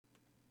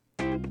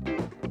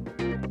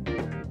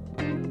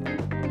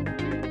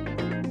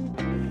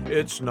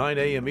It's 9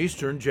 a.m.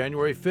 Eastern,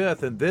 January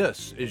 5th, and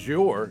this is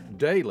your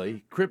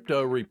daily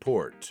crypto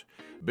report.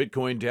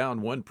 Bitcoin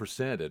down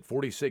 1% at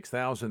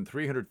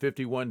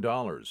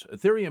 $46,351.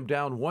 Ethereum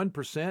down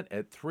 1%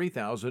 at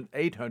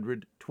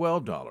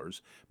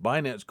 $3,812.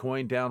 Binance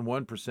Coin down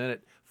 1% at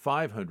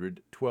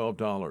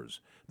 $512.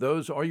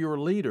 Those are your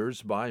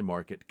leaders by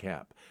market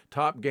cap.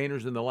 Top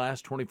gainers in the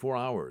last 24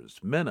 hours.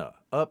 Meta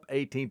up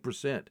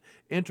 18%,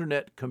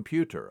 Internet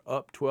Computer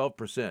up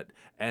 12%,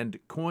 and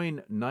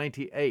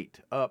Coin98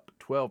 up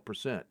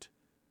 12%.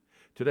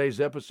 Today's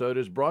episode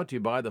is brought to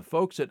you by the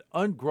folks at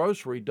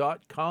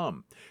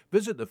ungrocery.com.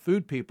 Visit the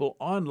food people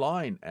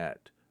online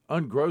at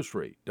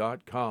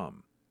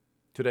ungrocery.com.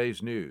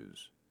 Today's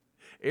news.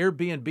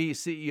 Airbnb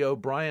CEO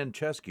Brian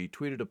Chesky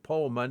tweeted a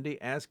poll Monday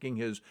asking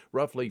his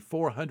roughly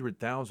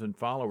 400,000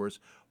 followers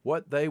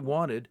what they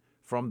wanted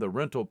from the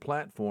rental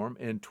platform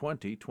in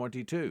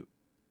 2022.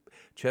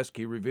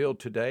 Chesky revealed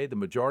today the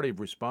majority of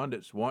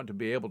respondents want to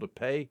be able to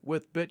pay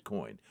with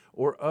Bitcoin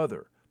or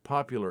other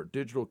popular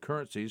digital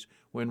currencies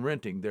when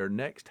renting their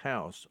next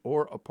house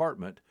or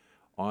apartment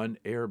on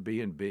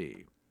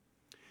Airbnb.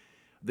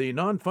 The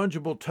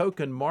non-fungible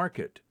token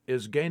market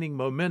is gaining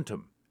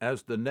momentum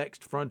as the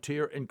next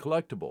frontier in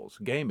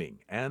collectibles, gaming,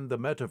 and the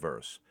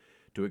Metaverse.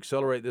 To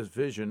accelerate this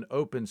vision,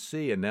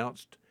 OpenSea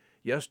announced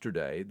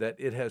yesterday that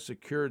it has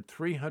secured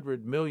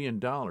 $300 million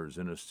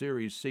in a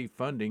Series C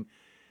funding,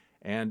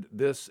 and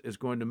this is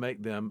going to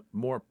make them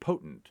more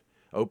potent.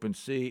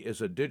 OpenSea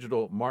is a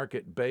digital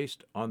market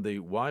based on the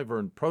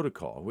Wyvern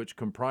protocol, which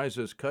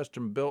comprises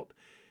custom-built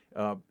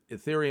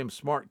Ethereum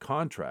smart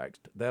contracts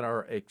that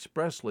are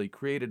expressly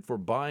created for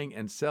buying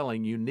and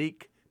selling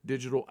unique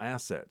digital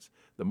assets.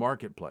 The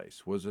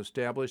marketplace was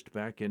established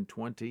back in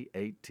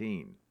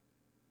 2018.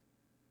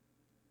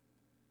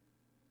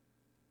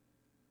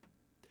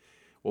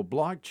 Well,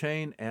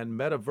 blockchain and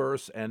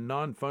metaverse and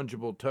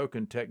non-fungible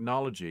token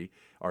technology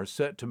are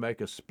set to make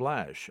a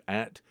splash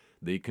at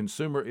the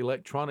Consumer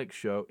Electronics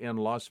Show in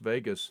Las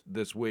Vegas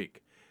this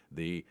week.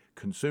 The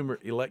Consumer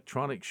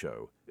Electronics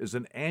Show is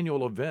an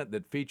annual event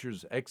that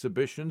features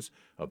exhibitions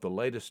of the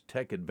latest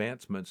tech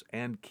advancements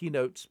and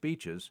keynote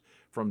speeches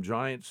from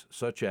giants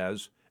such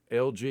as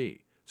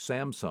LG,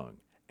 Samsung,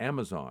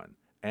 Amazon,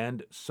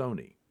 and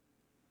Sony.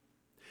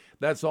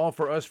 That's all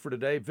for us for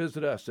today.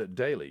 Visit us at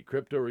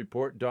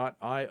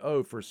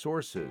dailycryptoreport.io for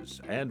sources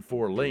and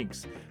for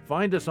links.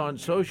 Find us on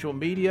social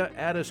media.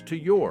 Add us to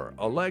your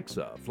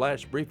Alexa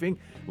Flash Briefing.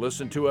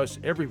 Listen to us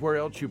everywhere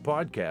else you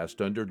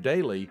podcast under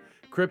Daily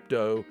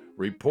Crypto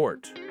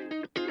Report.